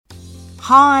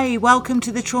Hi, welcome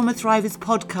to the Trauma Thrivers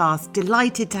podcast.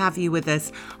 Delighted to have you with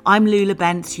us. I'm Lula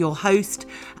Bentz, your host,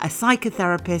 a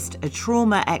psychotherapist, a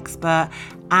trauma expert,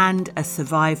 and a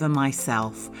survivor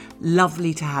myself.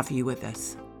 Lovely to have you with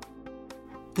us.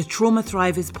 The Trauma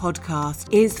Thrivers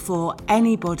podcast is for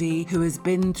anybody who has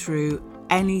been through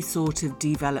any sort of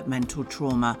developmental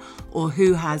trauma or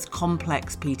who has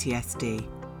complex PTSD.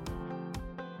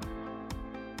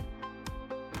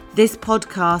 This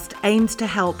podcast aims to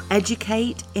help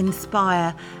educate,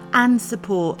 inspire, and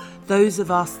support those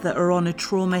of us that are on a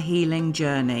trauma healing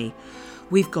journey.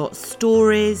 We've got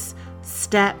stories,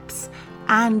 steps,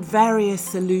 and various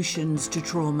solutions to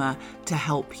trauma to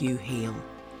help you heal.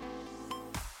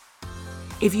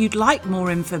 If you'd like more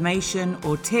information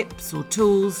or tips or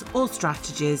tools or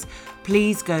strategies,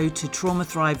 please go to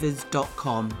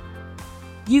traumathrivers.com.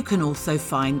 You can also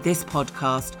find this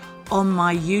podcast on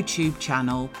my YouTube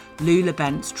channel, Lula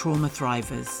Bentz Trauma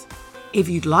Thrivers. If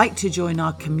you'd like to join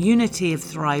our community of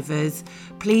thrivers,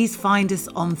 please find us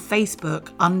on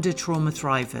Facebook under Trauma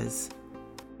Thrivers.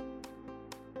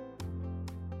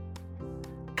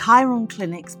 Chiron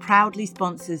Clinics proudly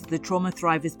sponsors the Trauma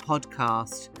Thrivers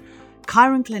podcast.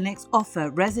 Chiron Clinics offer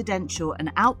residential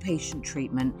and outpatient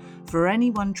treatment for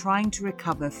anyone trying to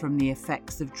recover from the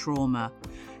effects of trauma.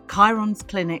 Chiron's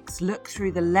clinics look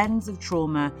through the lens of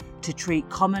trauma to treat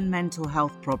common mental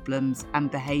health problems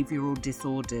and behavioural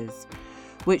disorders,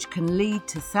 which can lead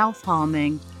to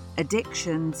self-harming,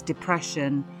 addictions,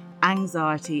 depression,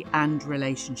 anxiety, and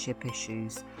relationship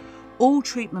issues. All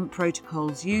treatment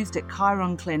protocols used at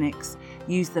Chiron Clinics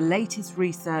use the latest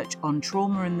research on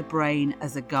trauma in the brain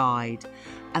as a guide,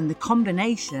 and the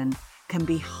combination can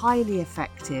be highly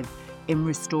effective in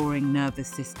restoring nervous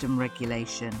system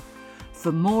regulation.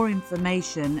 For more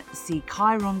information, see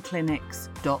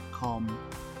chironclinics.com.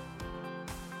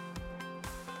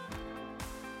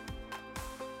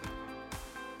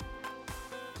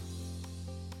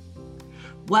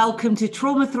 Welcome to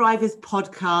Trauma Thrivers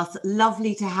podcast.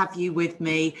 Lovely to have you with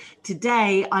me.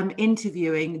 Today, I'm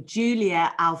interviewing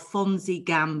Juliette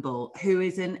Alfonsi-Gamble, who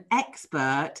is an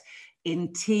expert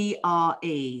in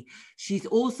TRE. She's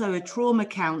also a trauma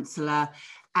counsellor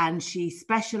and she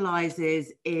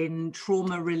specialises in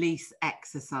trauma release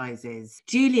exercises.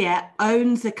 Juliette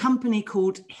owns a company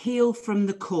called Heal from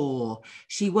the Core.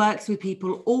 She works with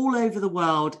people all over the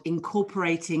world,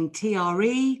 incorporating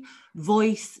TRE,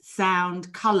 voice,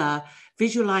 sound, colour,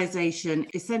 visualisation,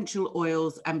 essential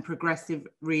oils, and progressive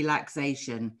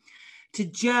relaxation to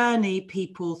journey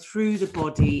people through the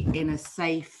body in a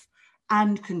safe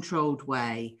and controlled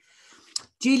way.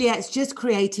 Juliette's just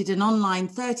created an online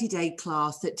 30-day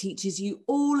class that teaches you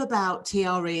all about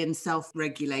TRE and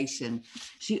self-regulation.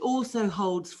 She also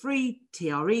holds free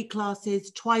TRE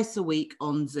classes twice a week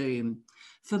on Zoom.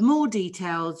 For more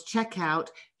details, check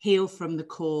out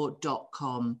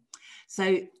healfromthecore.com.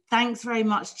 So thanks very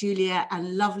much, Juliette,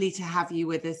 and lovely to have you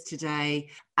with us today.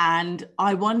 And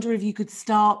I wonder if you could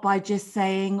start by just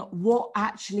saying what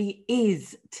actually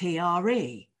is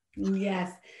TRE?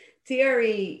 Yes.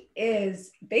 TRE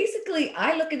is basically,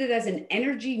 I look at it as an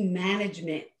energy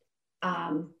management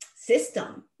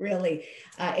system, really.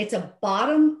 It's a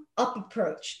bottom-up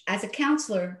approach. As a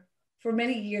counselor for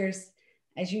many years,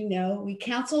 as you know, we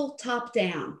counsel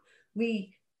top-down.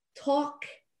 We talk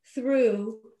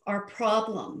through our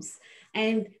problems.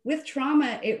 And with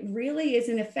trauma, it really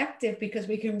isn't effective because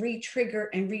we can re-trigger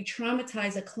and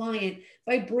re-traumatize a client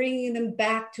by bringing them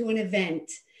back to an event.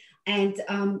 And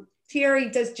TRE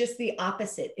does just the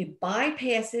opposite. It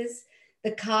bypasses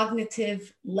the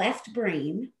cognitive left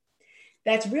brain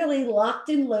that's really locked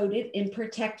and loaded in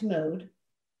protect mode.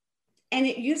 And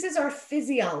it uses our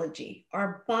physiology,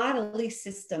 our bodily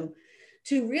system,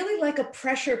 to really like a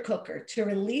pressure cooker to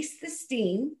release the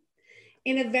steam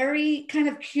in a very kind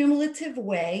of cumulative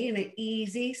way, in an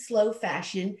easy, slow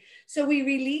fashion. So we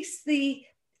release the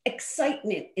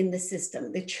excitement in the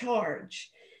system, the charge.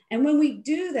 And when we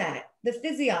do that, the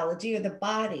physiology or the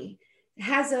body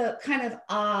has a kind of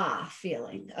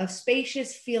feeling, a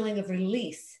spacious feeling of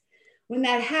release. When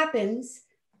that happens,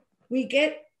 we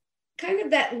get kind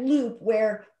of that loop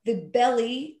where the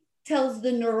belly tells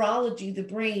the neurology, the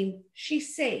brain,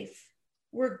 she's safe,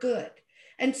 we're good.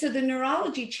 And so the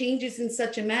neurology changes in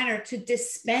such a manner to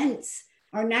dispense.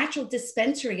 Our natural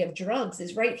dispensary of drugs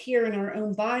is right here in our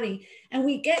own body. And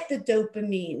we get the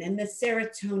dopamine and the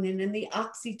serotonin and the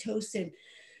oxytocin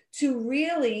to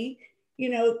really,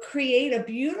 create a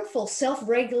beautiful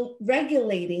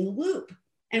self-regulating loop.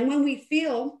 And when we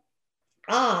feel,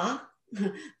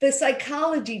 the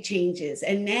psychology changes.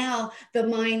 And now the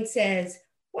mind says,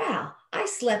 wow, I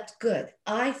slept good.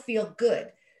 I feel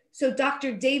good. So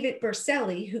Dr. David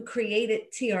Berceli, who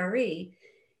created TRE,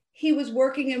 he was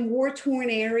working in war-torn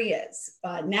areas,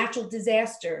 natural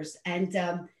disasters, and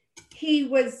he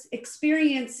was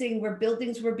experiencing where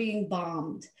buildings were being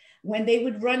bombed. When they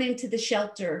would run into the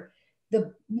shelter,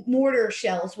 the mortar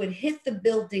shells would hit the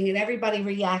building and everybody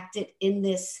reacted in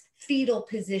this fetal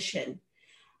position.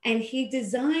 And he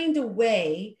designed a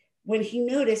way, when he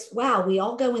noticed, wow, we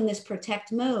all go in this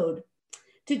protect mode,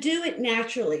 to do it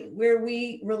naturally, where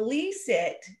we release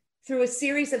it through a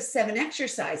series of 7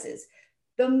 exercises.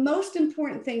 The most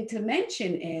important thing to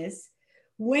mention is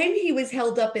when he was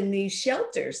held up in these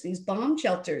shelters, these bomb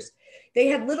shelters, they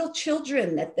had little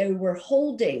children that they were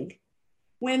holding.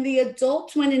 When the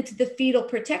adults went into the fetal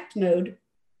protect mode,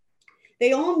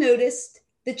 they all noticed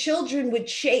the children would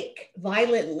shake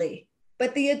violently,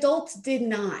 but the adults did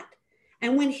not.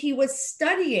 And when he was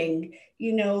studying,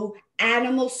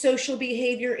 animal social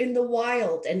behavior in the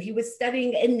wild, and he was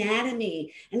studying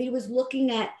anatomy, and he was looking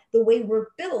at the way we're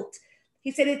built, he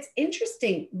said, it's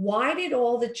interesting. Why did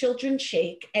all the children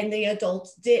shake and the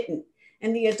adults didn't?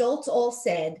 And the adults all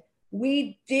said,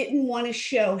 we didn't want to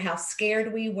show how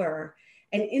scared we were.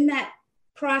 And in that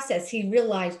process, he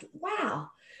realized,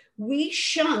 wow, we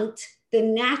shunt the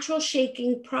natural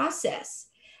shaking process.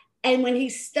 And when he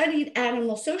studied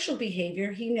animal social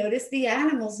behavior, he noticed the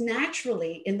animals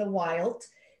naturally in the wild,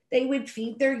 they would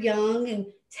feed their young and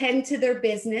tend to their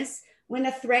business. When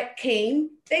a threat came,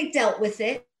 they dealt with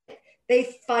it.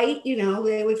 They fight,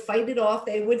 they would fight it off,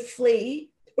 they would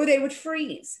flee, or they would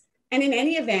freeze. And in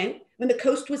any event, when the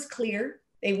coast was clear,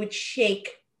 they would shake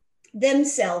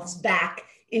themselves back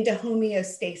into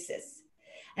homeostasis.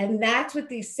 And that's what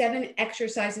these 7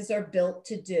 exercises are built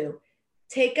to do.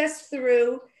 Take us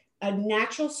through a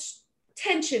natural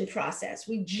tension process.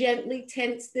 We gently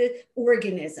tense the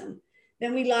organism.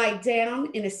 Then we lie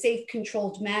down in a safe,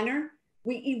 controlled manner.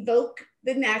 We evoke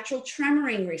the natural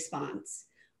tremoring response.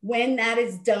 When that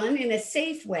is done in a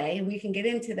safe way, and we can get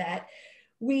into that,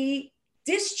 we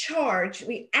discharge,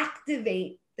 we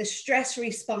activate the stress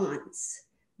response,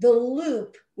 the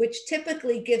loop, which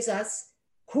typically gives us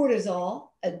cortisol,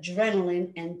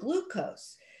 adrenaline, and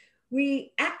glucose.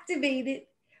 We activate it,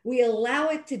 we allow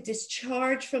it to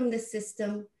discharge from the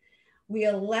system, we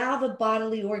allow the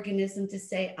bodily organism to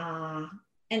say,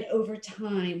 and over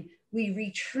time, we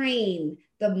retrain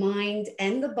the mind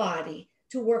and the body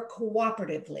to work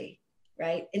cooperatively,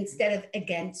 right? Instead of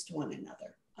against one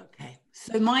another. Okay.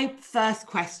 So my first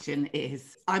question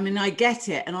is, I get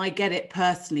it, and I get it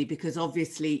personally, because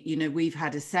obviously, we've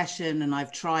had a session and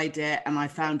I've tried it and I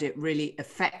found it really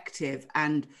effective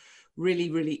and really,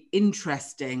 really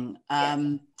interesting,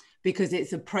 because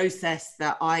it's a process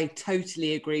that I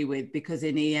totally agree with, because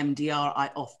in EMDR,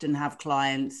 I often have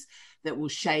clients that will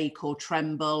shake or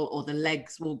tremble, or the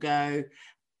legs will go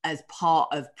as part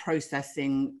of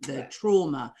processing the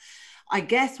trauma. I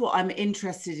guess what I'm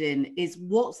interested in is,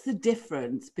 what's the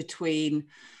difference between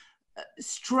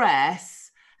stress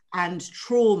and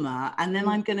trauma? And then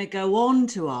I'm going to go on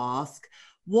to ask,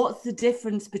 what's the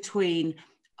difference between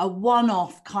a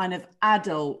one-off kind of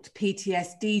adult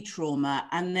PTSD trauma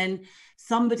and then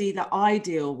somebody that I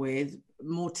deal with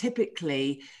more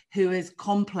typically who has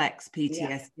complex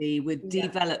PTSD with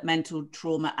developmental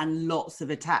trauma and lots of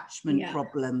attachment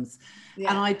problems.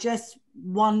 And I just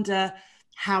wonder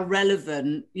how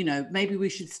relevant, maybe we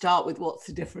should start with what's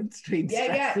the difference between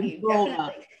stress and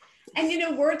trauma. Definitely.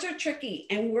 And words are tricky,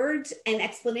 and words and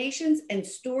explanations and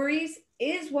stories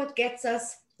is what gets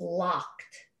us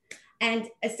locked. And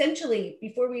essentially,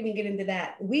 before we even get into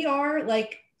that, we are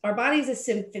like, our body's a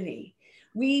symphony.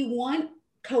 We want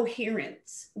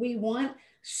coherence. We want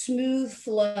smooth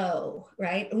flow,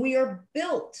 right? And we are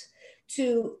built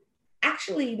to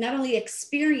actually not only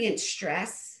experience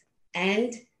stress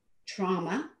and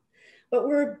trauma, but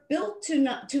we're built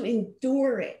to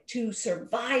endure it, to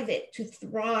survive it, to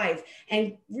thrive,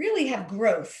 and really have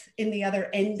growth in the other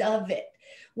end of it.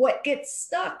 What gets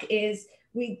stuck is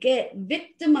we get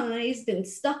victimized and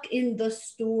stuck in the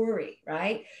story,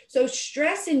 right? So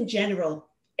stress in general,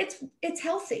 it's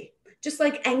healthy. Just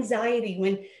like anxiety,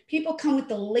 when people come with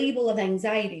the label of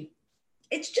anxiety,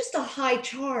 it's just a high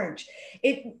charge.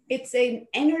 It's an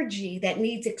energy that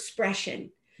needs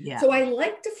expression. Yeah. So I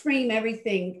like to frame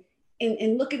everything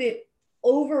and look at it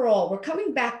overall. We're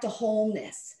coming back to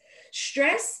wholeness.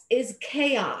 Stress is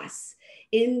chaos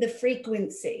in the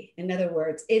frequency. In other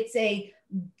words, it's a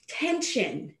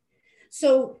tension.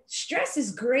 So stress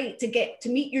is great to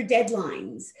meet your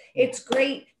deadlines. It's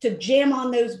great to jam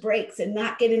on those brakes and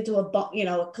not get into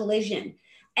a collision.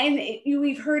 And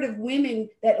we've heard of women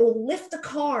that will lift a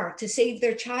car to save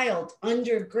their child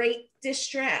under great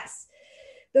distress.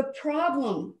 The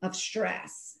problem of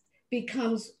stress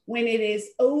becomes when it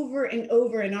is over and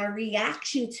over and our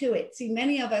reaction to it. See,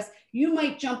 many of us, you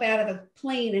might jump out of a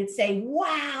plane and say,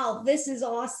 wow, this is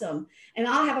awesome. And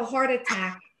I'll have a heart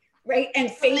attack, right? And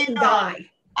faint and die.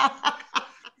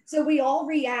 So we all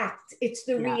react. It's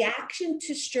the reaction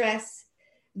to stress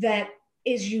that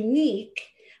is unique.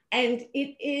 And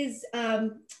it is,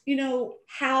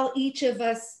 how each of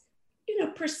us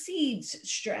perceives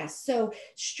stress. So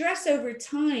stress over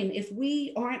time, if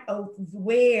we aren't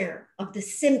aware of the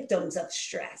symptoms of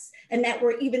stress and that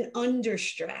we're even under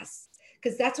stress,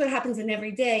 because that's what happens in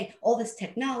every day, all this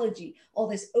technology, all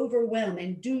this overwhelm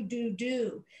and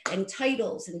do, and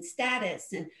titles and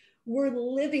status. And we're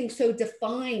living so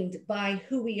defined by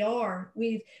who we are.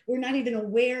 We're not even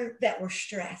aware that we're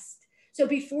stressed. So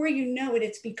before you know it,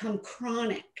 it's become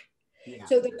chronic. Yeah.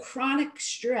 So the chronic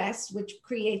stress, which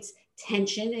creates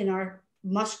tension in our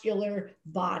muscular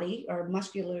body, our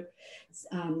muscular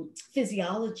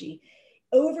physiology,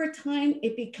 over time,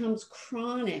 it becomes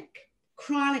chronic.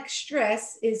 Chronic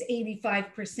stress is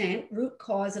 85% root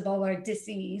cause of all our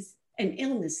disease and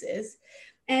illnesses.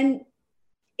 And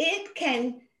it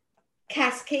can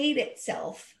cascade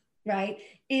itself, right,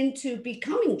 into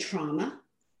becoming trauma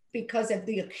because of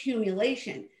the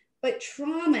accumulation. But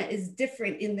trauma is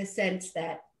different in the sense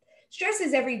that stress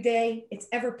is every day, it's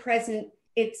ever present,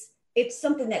 it's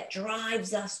something that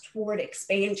drives us toward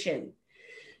expansion.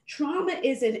 Trauma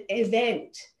is an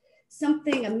event,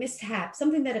 a mishap,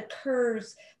 something that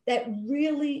occurs that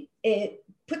really, it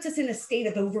puts us in a state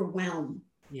of overwhelm.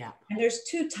 Yeah. And there's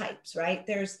two types, right?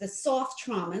 There's the soft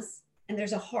traumas and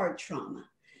there's a hard trauma.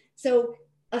 So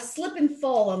a slip and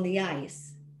fall on the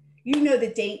ice, you know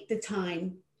the date, the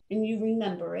time, and you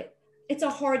remember it. It's a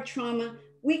hard trauma.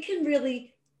 We can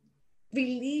really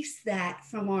release that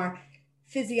from our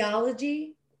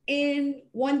physiology in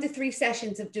 1 to 3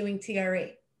 sessions of doing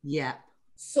TRE. Yeah.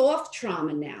 Soft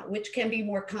trauma now, which can be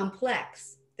more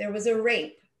complex. There was a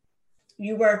rape.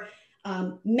 You were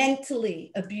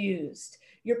mentally abused.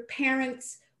 Your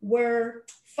parents were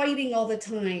fighting all the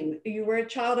time. You were a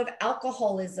child of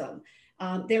alcoholism.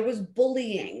 There was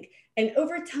bullying. And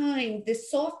over time, this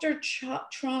softer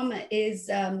trauma is,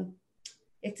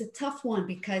 it's a tough one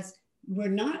because we're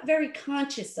not very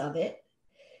conscious of it.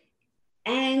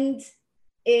 And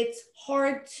it's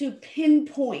hard to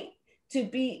pinpoint, to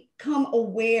become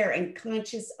aware and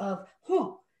conscious of,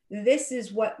 this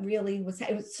is what really was,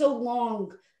 it was so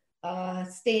long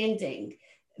standing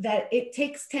that it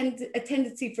takes a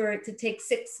tendency for it to take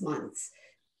 6 months,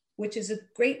 which is a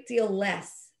great deal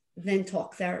less than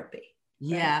talk therapy.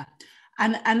 Yeah.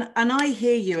 Right? And I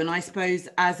hear you. And I suppose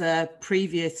as a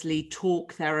previously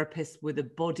talk therapist with a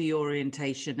body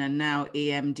orientation and now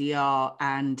EMDR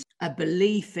and a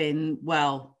belief in,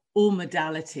 well, all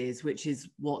modalities, which is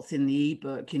what's in the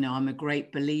ebook, I'm a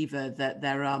great believer that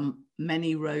there are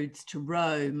many roads to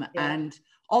Rome. Yeah. And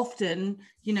often,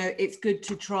 it's good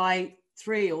to try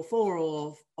 3 or 4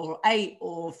 or 8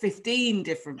 or 15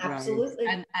 different Absolutely.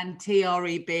 roads, and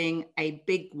TRE being a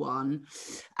big one.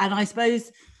 And I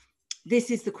suppose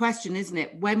this is the question, isn't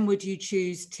it? When would you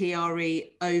choose TRE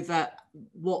over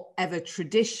whatever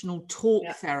traditional talk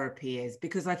therapy is?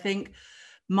 Because I think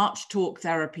much talk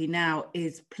therapy now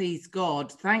is, please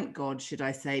God, thank God, should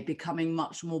I say, becoming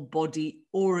much more body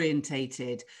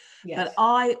orientated. Yes. But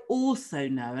I also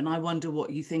know, and I wonder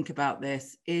what you think about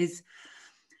this, is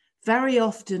very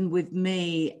often with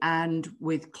me and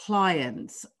with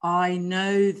clients, I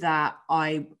know that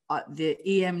the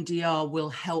EMDR will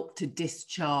help to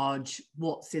discharge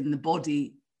what's in the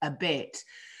body a bit.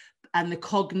 And the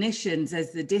cognitions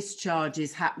as the discharge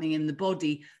is happening in the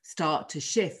body start to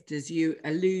shift, as you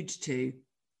allude to.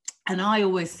 And I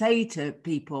always say to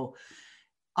people,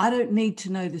 I don't need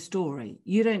to know the story.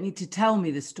 You don't need to tell me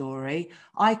the story.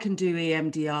 I can do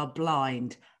EMDR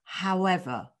blind.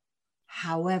 However,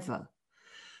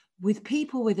 with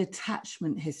people with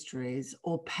attachment histories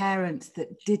or parents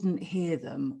that didn't hear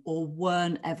them or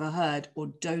weren't ever heard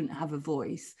or don't have a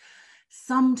voice,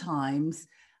 sometimes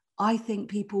I think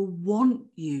people want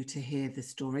you to hear the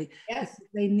story. Yes. Because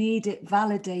they need it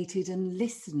validated and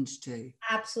listened to.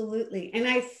 Absolutely. And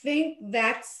I think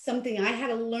that's something I had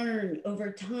to learn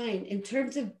over time in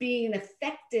terms of being an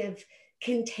effective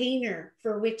container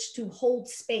for which to hold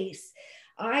space.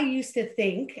 I used to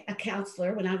think, a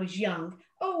counselor when I was young,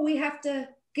 we have to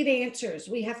get answers.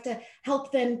 We have to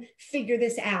help them figure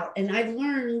this out. And I've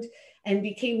learned and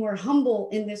became more humble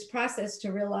in this process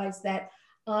to realize that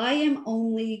I am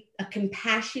only a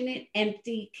compassionate,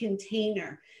 empty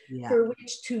container for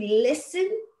which to listen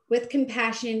with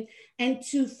compassion, and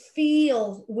to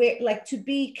feel where, like, to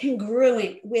be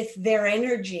congruent with their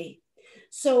energy.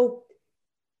 So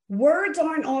words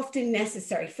aren't often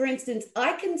necessary. For instance,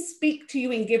 I can speak to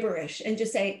you in gibberish and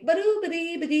just say, "Badoo,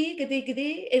 badee, badee, gadee,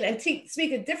 gadee," and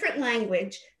speak a different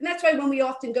language. And that's why when we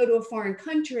often go to a foreign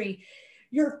country,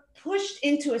 you're pushed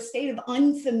into a state of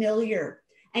unfamiliar,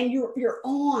 and you're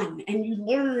on, and you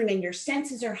learn, and your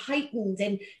senses are heightened,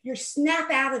 and you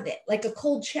snap out of it like a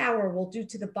cold shower will do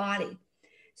to the body.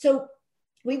 So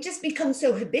we just become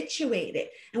so habituated,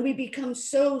 and we become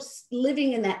so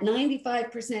living in that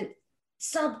 95%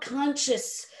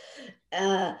 subconscious,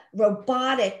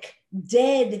 robotic,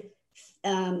 dead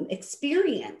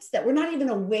experience, that we're not even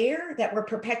aware that we're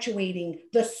perpetuating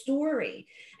the story.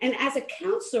 And as a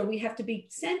counselor, we have to be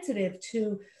sensitive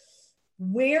to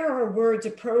where are words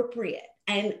appropriate.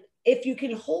 And if you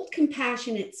can hold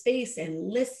compassionate space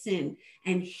and listen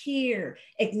and hear,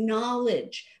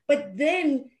 acknowledge, but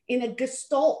then in a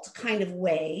gestalt kind of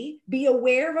way, be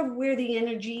aware of where the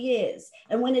energy is.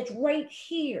 And when it's right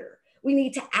here, we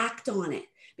need to act on it,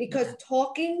 because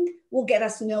talking will get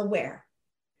us nowhere,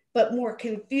 but more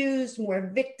confused,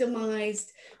 more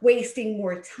victimized, wasting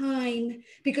more time,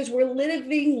 because we're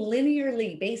living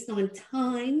linearly based on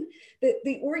time.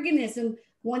 The organism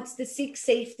wants to seek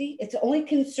safety. It's only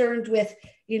concerned with,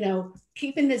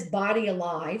 keeping this body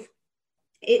alive.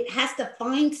 It has to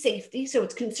find safety, so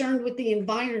it's concerned with the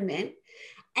environment,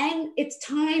 and it's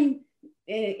time,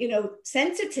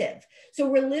 sensitive. So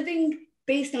we're living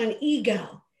based on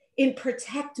ego in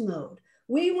protect mode.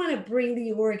 We want to bring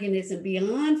the organism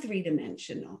beyond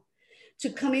three-dimensional to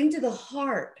come into the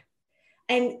heart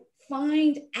and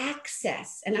find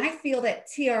access. And I feel that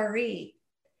TRE,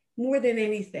 more than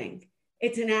anything,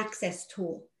 it's an access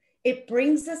tool. It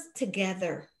brings us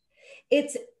together.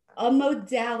 It's a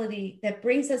modality that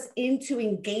brings us into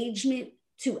engagement,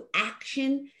 to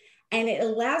action, and it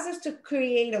allows us to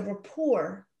create a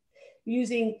rapport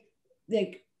using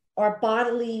our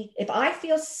bodily. If I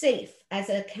feel safe as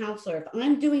a counselor, if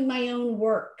I'm doing my own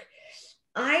work,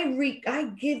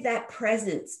 I give that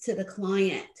presence to the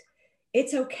client.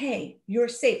 It's okay, you're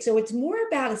safe. So it's more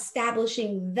about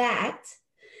establishing that,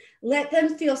 let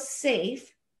them feel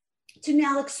safe to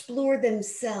now explore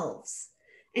themselves.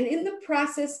 And in the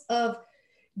process of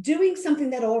doing something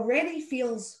that already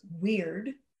feels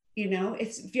weird,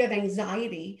 if you have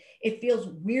anxiety, it feels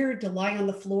weird to lie on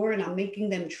the floor and I'm making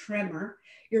them tremor.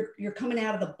 You're coming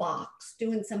out of the box,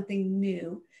 doing something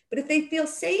new. But if they feel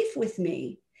safe with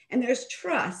me and there's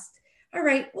trust, all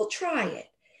right, we'll try it.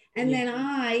 And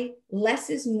then less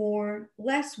is more,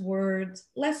 less words,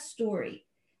 less story.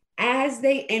 As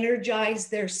they energize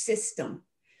their system,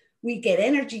 we get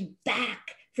energy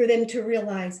back for them to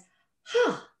realize,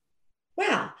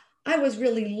 wow, I was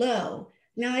really low.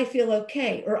 Now I feel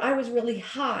okay. Or I was really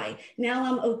high. Now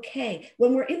I'm okay.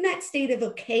 When we're in that state of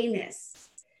okayness,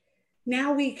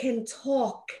 now we can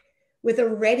talk with a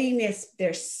readiness.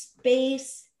 There's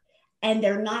space, and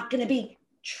they're not going to be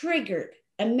triggered.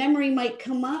 A memory might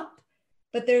come up,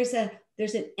 but there's an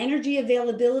energy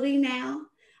availability now.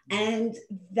 And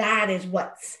that is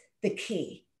what's the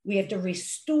key. We have to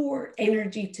restore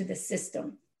energy to the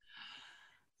system.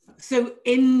 So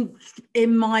in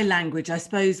my language, I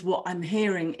suppose what I'm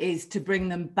hearing is to bring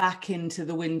them back into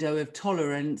the window of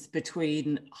tolerance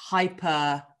between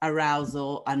hyper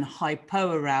arousal and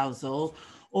hypoarousal,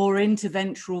 or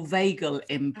interventral vagal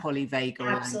in polyvagal.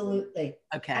 Absolutely. Language.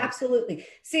 Okay. Absolutely.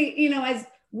 See, as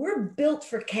we're built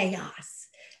for chaos.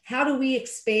 How do we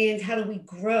expand? How do we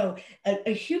grow?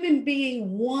 A human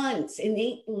being wants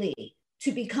innately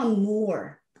to become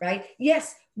more, right?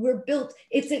 Yes, we're built.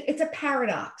 It's a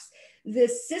paradox. The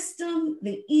system,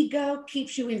 the ego,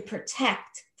 keeps you in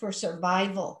protect for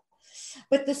survival.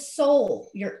 But the soul,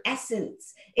 your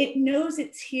essence, it knows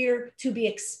it's here to be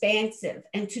expansive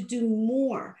and to do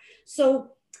more.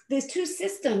 So these two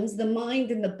systems, the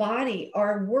mind and the body,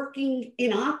 are working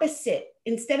in opposite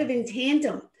instead of in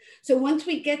tandem. So once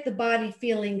we get the body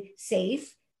feeling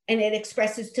safe, and it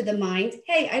expresses to the mind,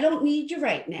 hey, I don't need you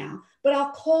right now, but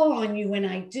I'll call on you when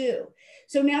I do.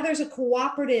 So now there's a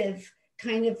cooperative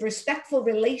kind of respectful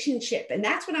relationship. And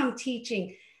that's what I'm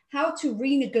teaching, how to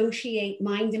renegotiate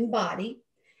mind and body,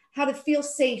 how to feel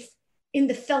safe in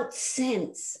the felt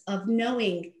sense of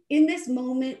knowing in this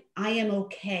moment, I am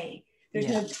okay. There's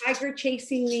no tiger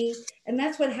chasing me. And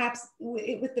that's what happens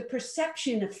with the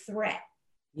perception of threat.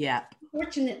 Yeah.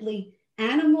 Fortunately,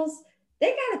 animals,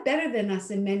 they got it better than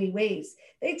us in many ways.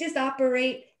 They just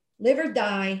operate, live or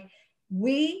die.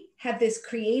 We have this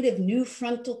creative new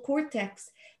frontal cortex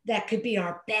that could be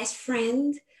our best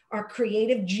friend, our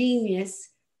creative genius,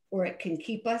 or it can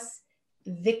keep us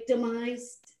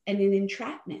victimized and in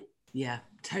entrapment. Yeah,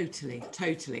 totally,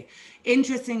 totally.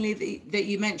 Interestingly, that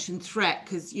you mentioned threat,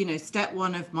 because, you know, step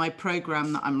one of my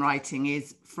program that I'm writing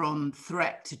is from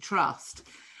threat to trust.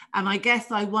 And I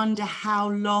guess I wonder how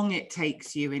long it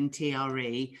takes you in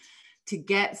TRE to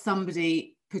get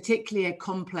somebody, particularly a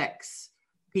complex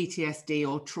PTSD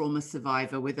or trauma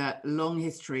survivor with a long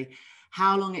history,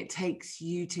 how long it takes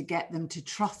you to get them to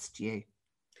trust you.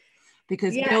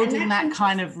 Because building that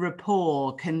kind of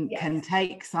rapport can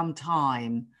take some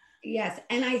time. Yes.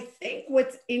 And I think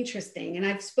what's interesting, and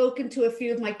I've spoken to a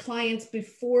few of my clients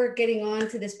before getting on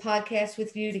to this podcast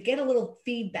with you to get a little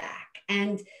feedback.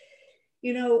 And,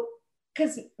 you know,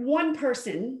 because one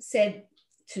person said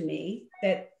to me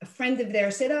that a friend of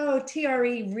theirs said, oh,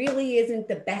 TRE really isn't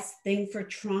the best thing for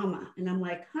trauma. And I'm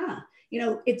like, you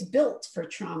know, it's built for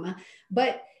trauma.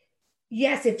 But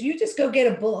yes, if you just go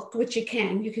get a book, which you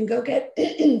can go get,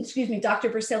 excuse me, Dr.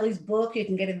 Berselli's book, you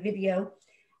can get a video.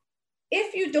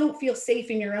 If you don't feel safe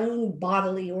in your own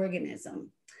bodily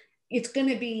organism, it's going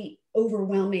to be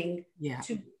overwhelming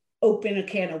to open a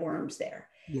can of worms there.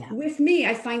 Yeah. With me,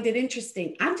 I find it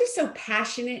interesting. I'm just so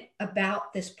passionate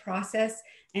about this process,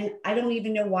 and I don't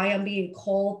even know why I'm being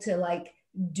called to like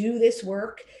do this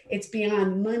work. It's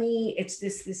beyond money. It's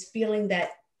this feeling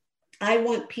that I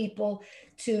want people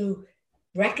to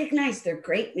recognize their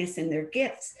greatness and their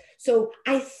gifts. So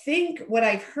I think what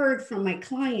I've heard from my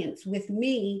clients with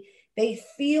me, they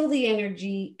feel the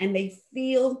energy and they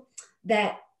feel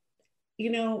that,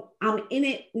 you know, I'm in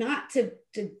it not to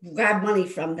grab money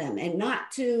from them and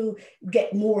not to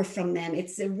get more from them.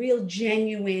 It's a real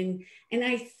genuine. And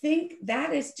I think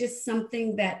that is just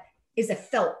something that is a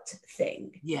felt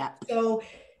thing. Yeah. So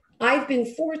I've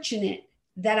been fortunate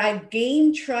that I've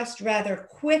gained trust rather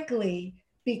quickly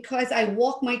because I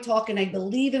walk my talk and I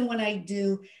believe in what I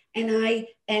do. And I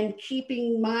am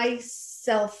keeping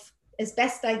myself as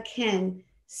best I can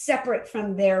separate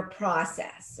from their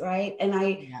process, right? And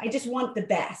I just want the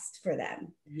best for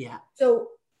them. Yeah. So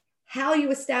how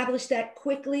you establish that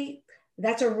quickly,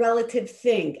 that's a relative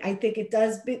thing. I think it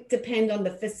does depend on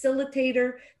the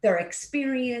facilitator, their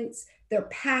experience, their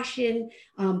passion.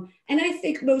 And I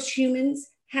think most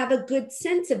humans have a good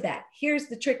sense of that. Here's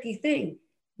the tricky thing.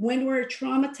 When we're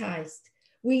traumatized,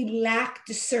 we lack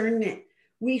discernment.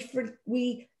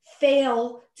 We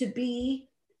fail to be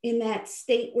in that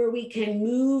state where we can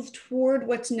move toward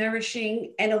what's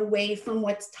nourishing and away from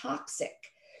what's toxic.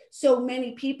 So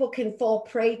many people can fall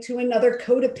prey to another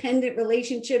codependent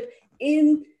relationship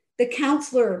in the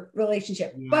counselor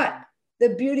relationship. Yeah. But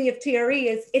the beauty of TRE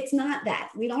is it's not that.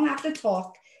 We don't have to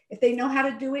talk. If they know how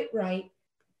to do it right,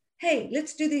 hey,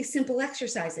 let's do these simple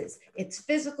exercises. It's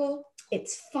physical,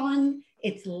 it's fun,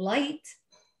 it's light,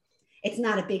 it's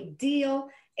not a big deal.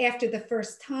 After the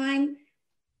first time,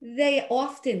 they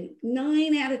often,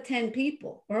 9 out of 10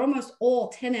 people, or almost all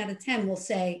 10 out of 10 will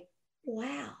say,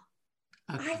 wow,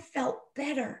 I felt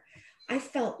better. I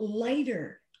felt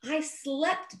lighter. I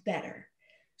slept better.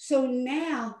 So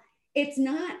now it's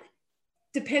not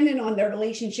dependent on their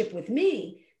relationship with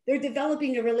me. They're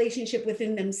developing a relationship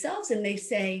within themselves and they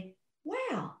say,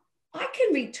 wow, I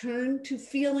can return to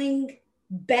feeling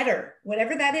better,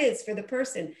 whatever that is for the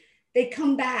person. They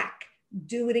come back,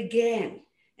 do it again,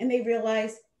 and they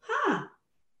realize,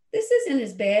 this isn't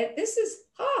as bad. This is,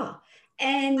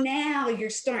 and now you're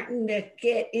starting to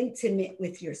get intimate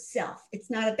with yourself. It's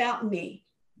not about me.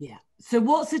 Yeah. So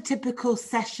what's a typical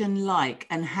session like,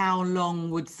 and how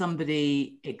long would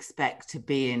somebody expect to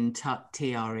be in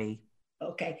TRE?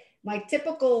 Okay. My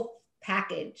typical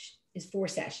package is 4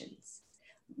 sessions.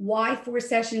 Why 4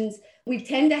 sessions? We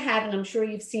tend to have, and I'm sure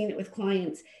you've seen it with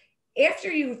clients,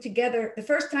 after you're together, the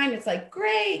first time it's like,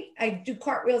 great, I do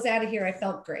cartwheels out of here. I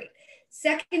felt great.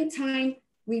 Second time,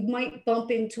 we might bump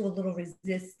into a little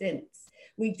resistance.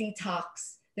 We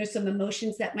detox. There's some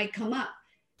emotions that might come up.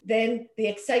 Then the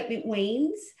excitement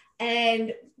wanes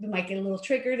and we might get a little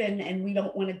triggered and we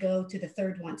don't want to go to the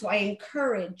third one. So I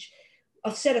encourage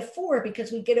a set of 4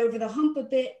 because we get over the hump a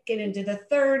bit, get into the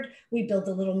third, we build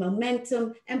a little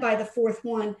momentum. And by the 4th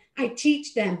one, I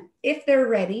teach them, if they're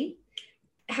ready,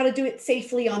 how to do it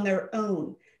safely on their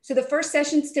own. So the first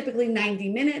session is typically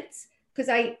 90 minutes because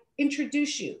I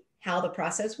introduce you how the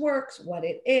process works, what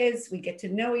it is. We get to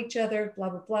know each other, blah,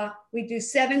 blah, blah. We do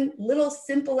 7 little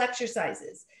simple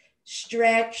exercises.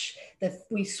 Stretch,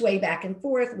 we sway back and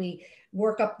forth. We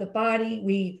work up the body.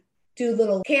 We do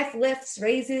little calf lifts,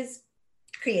 raises,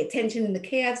 create tension in the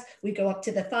calves. We go up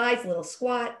to the thighs, little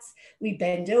squats. We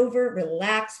bend over,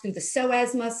 relax through the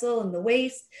psoas muscle and the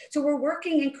waist. So we're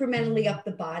working incrementally up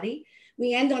the body.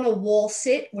 We end on a wall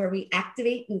sit where we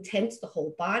activate and tense the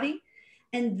whole body.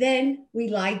 And then we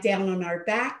lie down on our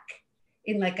back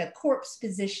in like a corpse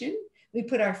position. We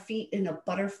put our feet in a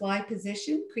butterfly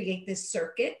position, create this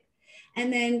circuit.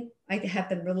 And then I have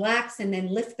them relax and then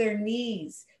lift their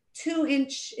knees 2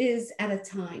 inches at a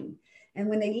time. And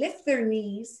when they lift their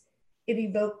knees, it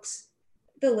evokes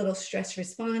the little stress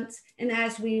response. And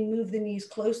as we move the knees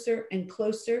closer and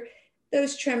closer,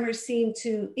 those tremors seem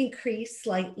to increase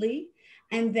slightly.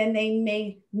 And then they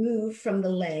may move from the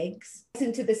legs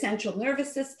into the central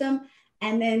nervous system.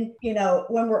 And then,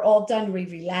 when we're all done, we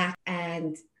relax.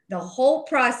 And the whole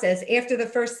process after the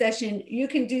first session, you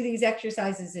can do these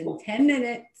exercises in 10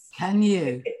 minutes. Can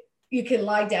you? You can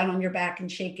lie down on your back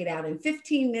and shake it out in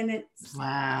 15 minutes.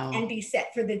 Wow. And be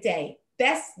set for the day.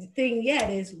 Best thing yet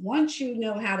is once you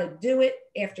know how to do it,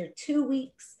 after 2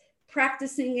 weeks,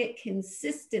 practicing it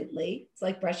consistently, it's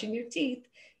like brushing your teeth.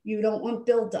 You don't want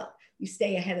buildup. You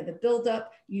stay ahead of the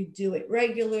buildup. You do it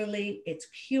regularly. It's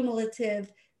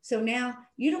cumulative. So now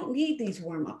you don't need these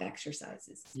warm-up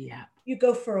exercises. Yeah. You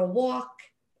go for a walk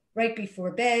right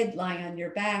before bed, lie on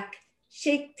your back,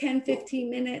 shake 10, 15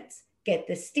 minutes, get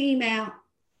the steam out,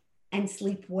 and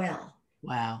sleep well.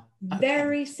 Wow. Okay.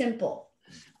 Very simple.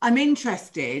 I'm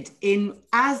interested in,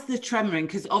 as the tremoring,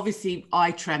 because obviously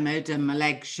I tremored and my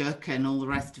leg shook and all the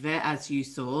rest of it, as you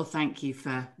saw. Thank you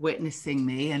for witnessing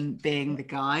me and being the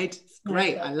guide. It's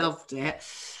great. I loved it.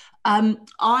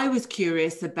 I was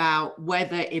curious about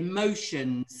whether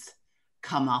emotions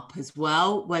come up as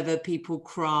well, whether people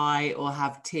cry or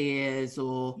have tears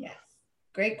or... Yes,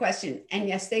 great question. And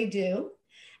yes, they do.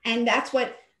 And that's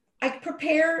what I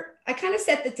prepare. I kind of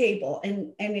set the table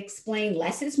and explain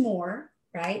less is more,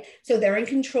 right? So they're in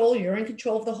control. You're in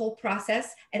control of the whole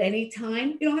process at any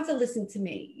time. You don't have to listen to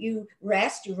me. You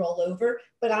rest, you roll over,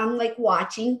 but I'm like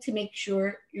watching to make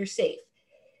sure you're safe.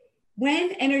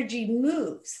 When energy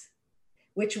moves,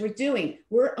 which we're doing,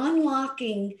 we're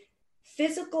unlocking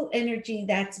physical energy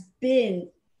that's been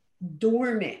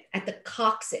dormant at the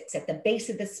coccyx, at the base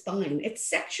of the spine. It's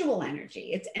sexual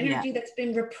energy. It's energy that's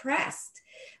been repressed.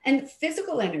 And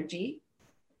physical energy,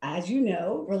 as you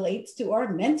know, relates to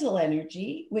our mental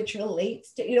energy, which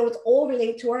relates to, it's all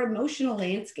related to our emotional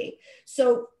landscape.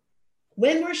 So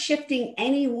when we're shifting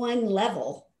any one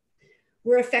level,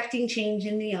 we're affecting change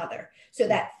in the other. So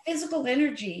that physical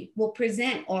energy will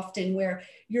present often where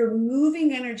you're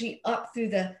moving energy up through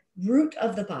the root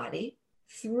of the body,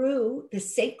 through the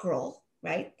sacral,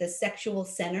 right? The sexual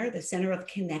center, the center of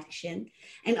connection,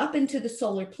 and up into the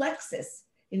solar plexus,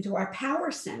 into our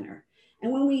power center.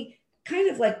 And when we kind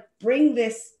of like bring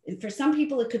this, for some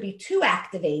people, it could be too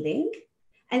activating.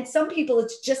 And some people,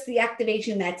 it's just the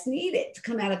activation that's needed to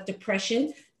come out of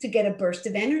depression to get a burst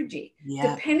of energy.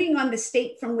 Depending on the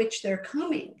state from which they're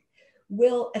coming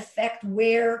will affect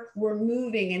where we're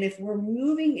moving. And if we're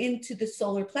moving into the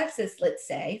solar plexus, let's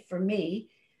say, for me,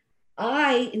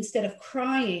 I, instead of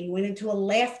crying, went into a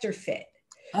laughter fit.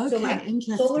 Okay, so my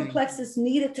solar plexus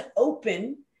needed to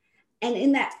open. And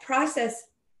in that process,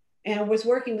 and I was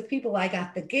working with people, I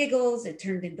got the giggles, it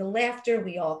turned into laughter,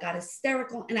 we all got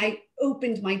hysterical, and I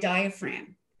opened my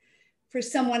diaphragm. For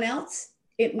someone else,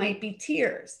 it might be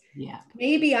tears. Yeah.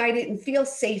 Maybe I didn't feel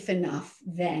safe enough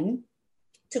then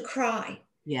to cry.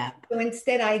 Yeah. So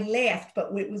instead I laughed,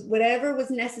 but it was whatever was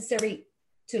necessary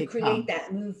to create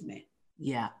that movement.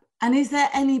 Yeah. And is there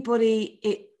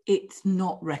anybody it's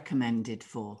not recommended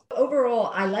for?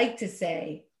 Overall, I like to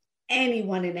say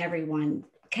anyone and everyone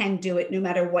can do it, no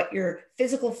matter what your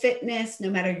physical fitness, no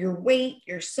matter your weight,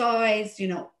 your size,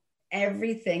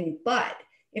 everything. But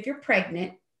if you're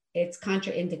pregnant, it's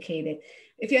contraindicated.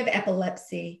 If you have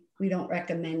epilepsy, we don't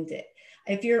recommend it.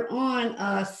 If you're on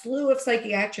a slew of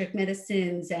psychiatric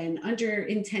medicines and under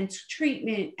intense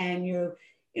treatment and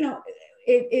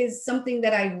it is something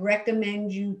that I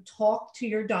recommend you talk to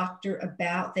your doctor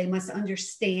about. They must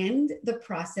understand the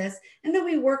process, and then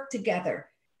we work together,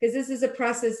 because this is a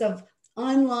process of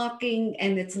unlocking,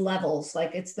 and it's levels.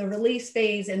 Like it's the release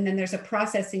phase, and then there's a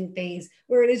processing phase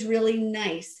where it is really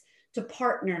nice to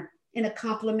partner in a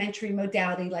complementary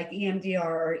modality like EMDR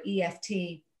or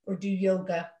EFT, or do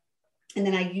yoga. And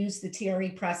then I use the TRE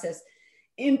process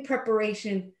in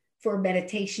preparation for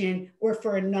meditation or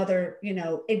for another,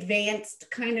 advanced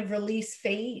kind of release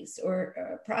phase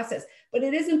or process. But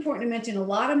it is important to mention, a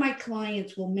lot of my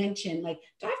clients will mention, like,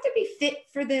 do I have to be fit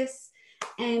for this?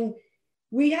 And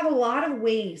we have a lot of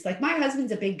ways. Like, my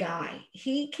husband's a big guy.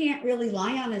 He can't really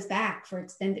lie on his back for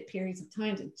extended periods of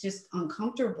time. It's just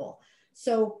uncomfortable.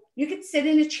 So you could sit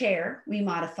in a chair. We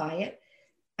modify it.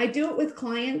 I do it with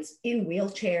clients in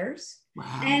wheelchairs.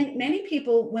 Wow. And many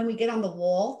people, when we get on the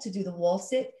wall to do the wall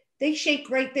sit, they shake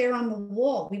right there on the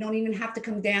wall. We don't even have to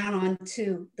come down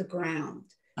onto the ground.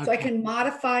 Okay. So I can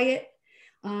modify it.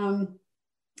 And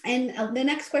the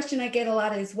next question I get a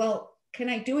lot is, well, can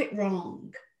I do it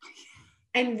wrong?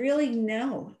 And really,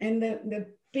 no. And the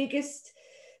biggest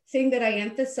thing that I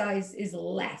emphasize is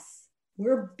less.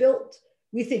 We're built,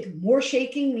 we think more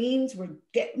shaking means we're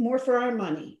getting more for our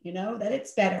money, that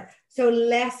it's better. So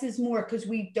less is more, because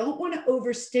we don't want to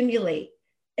overstimulate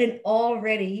an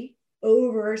already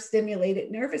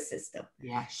overstimulated nervous system.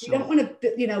 Yeah, sure. You don't want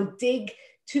to, dig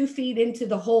 2 feet into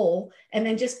the hole and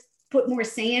then just put more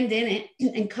sand in it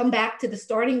and come back to the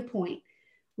starting point.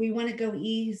 We want to go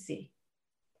easy.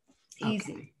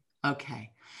 Easy.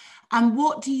 Okay. And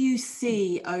what do you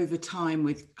see over time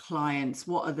with clients?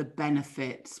 What are the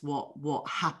benefits? What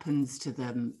happens to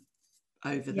them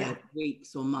over the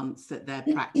weeks or months that they're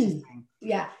practicing?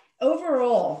 Yeah.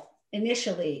 Overall,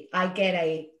 initially, I get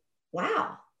a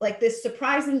wow, like this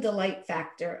surprise and delight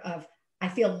factor of I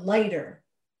feel lighter.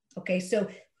 Okay. So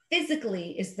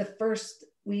physically is the first,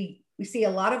 we see a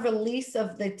lot of release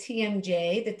of the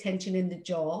TMJ, the tension in the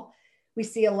jaw. We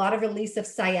see a lot of release of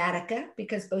sciatica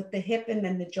because both the hip and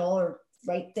then the jaw are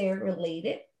right there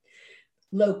related.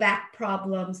 Low back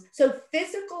problems. So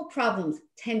physical problems,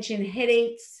 tension,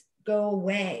 headaches go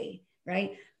away,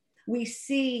 right? We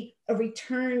see a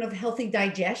return of healthy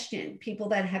digestion. People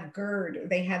that have GERD, or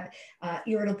they have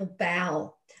irritable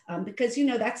bowel, because,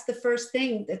 that's the first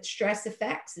thing that stress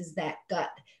affects is that gut.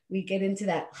 We get into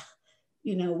that,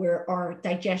 where our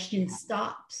digestion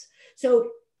stops.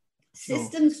 So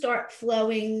systems start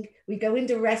flowing. We go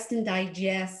into rest and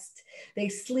digest. They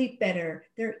sleep better.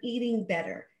 They're eating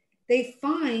better. They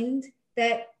find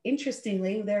that,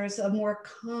 interestingly, there's a more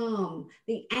calm.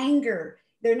 The anger,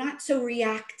 they're not so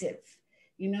reactive,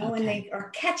 and they are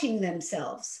catching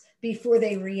themselves before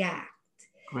they react.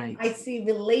 Great. I see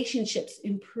relationships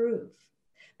improve.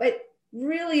 But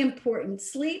really important,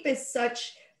 sleep is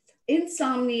such,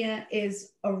 insomnia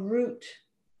is a root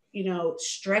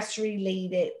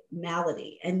stress-related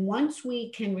malady. And once we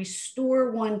can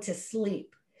restore one to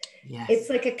sleep, it's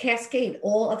like a cascade.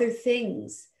 All other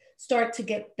things start to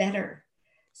get better.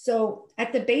 So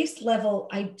at the base level,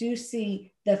 I do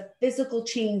see the physical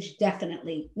change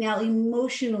definitely. Now,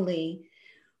 emotionally,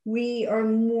 we are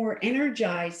more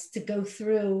energized to go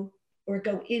through or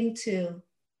go into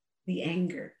the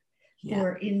anger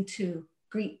or into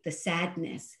greet the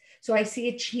sadness. So I see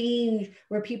a change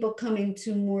where people come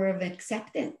into more of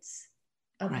acceptance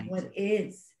of what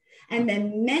is. And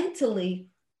then mentally,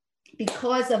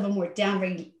 because of a more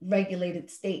down-regulated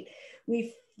state,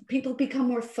 people become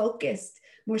more focused,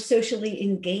 more socially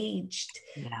engaged,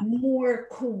 more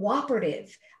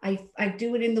cooperative. I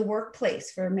do it in the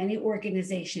workplace for many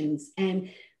organizations,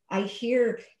 and I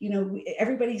hear,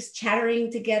 everybody's chattering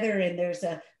together and there's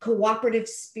a cooperative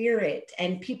spirit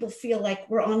and people feel like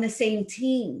we're on the same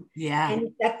team. Yeah.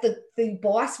 And that the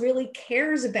boss really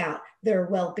cares about their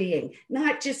well-being,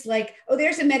 not just like, oh,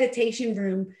 there's a meditation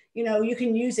room, you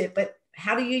can use it, but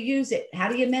how do you use it? How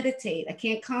do you meditate? I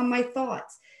can't calm my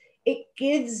thoughts. It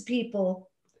gives people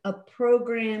a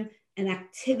program, an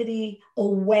activity, a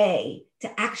way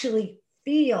to actually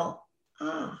feel,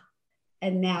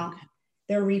 and now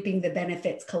they're reaping the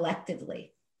benefits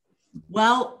collectively.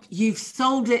 Well, you've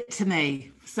sold it to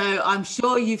me. So I'm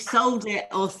sure you've sold it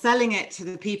or selling it to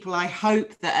the people I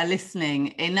hope that are listening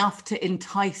enough to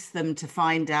entice them to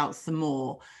find out some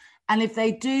more. And if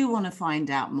they do want to find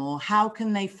out more, how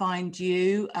can they find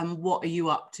you and what are you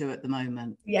up to at the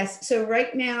moment? Yes. So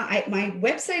right now, my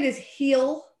website is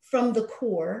Heal from the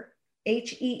Core,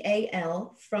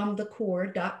 HEAL from the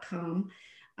core.com.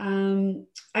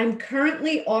 I'm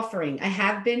currently offering, I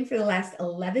have been for the last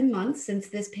 11 months since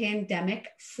this pandemic,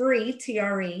 free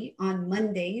TRE on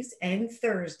Mondays and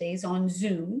Thursdays on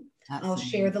Zoom. I'll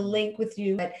share the link with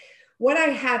you. But what I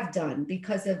have done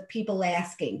because of people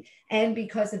asking and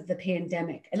because of the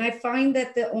pandemic, and I find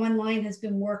that the online has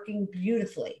been working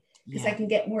beautifully because I can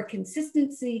get more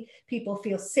consistency. People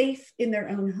feel safe in their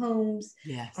own homes.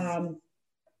 Yes.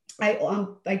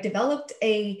 I developed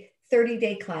a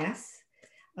 30-day class.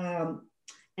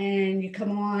 And you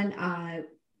come on,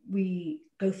 we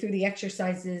go through the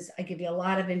exercises. I give you a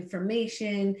lot of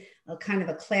information, a kind of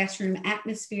a classroom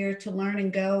atmosphere to learn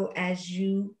and go as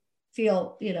you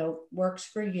feel, works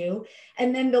for you.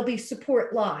 And then there'll be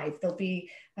support live. There'll be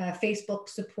Facebook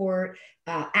support,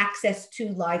 access to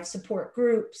live support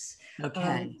groups.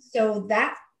 Okay. So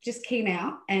that just came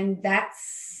out, and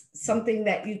that's something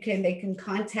that they can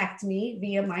contact me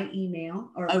via my email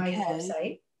or my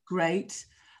website. Great.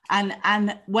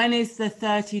 And when is the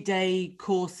 30-day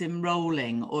course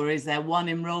enrolling, or is there one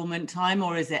enrollment time,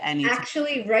 or is it any time?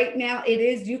 Actually, right now it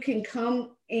is. You can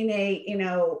come in a,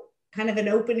 kind of an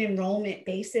open enrollment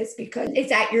basis because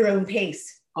it's at your own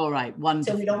pace. All right,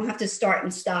 wonderful. So we don't have to start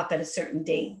and stop at a certain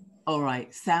date. All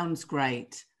right, sounds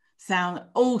great.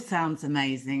 Sounds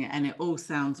amazing, and it all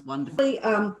sounds wonderful.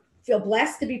 I feel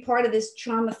blessed to be part of this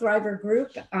Trauma Thriver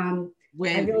group.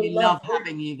 We love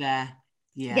having you there.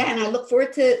 Yeah, and I look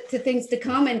forward to things to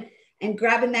come and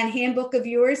grabbing that handbook of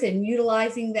yours and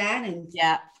utilizing that and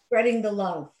spreading the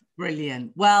love.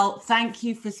 Brilliant. Well, thank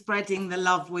you for spreading the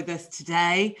love with us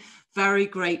today. Very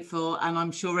grateful, and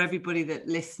I'm sure everybody that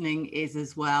listening is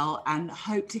as well, and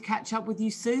hope to catch up with you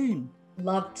soon.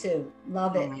 Love to.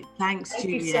 Love it. Right. Thanks,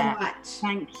 Juliette. Thank you so much.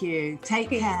 Thank you. Take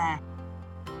care.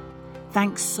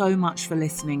 Thanks so much for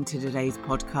listening to today's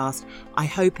podcast. I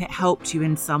hope it helped you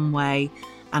in some way,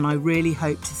 and I really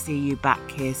hope to see you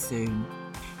back here soon.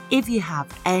 If you have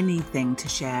anything to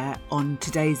share on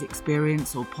today's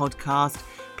experience or podcast,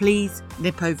 please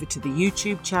nip over to the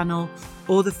YouTube channel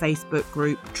or the Facebook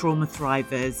group Trauma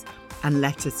Thrivers and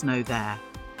let us know there.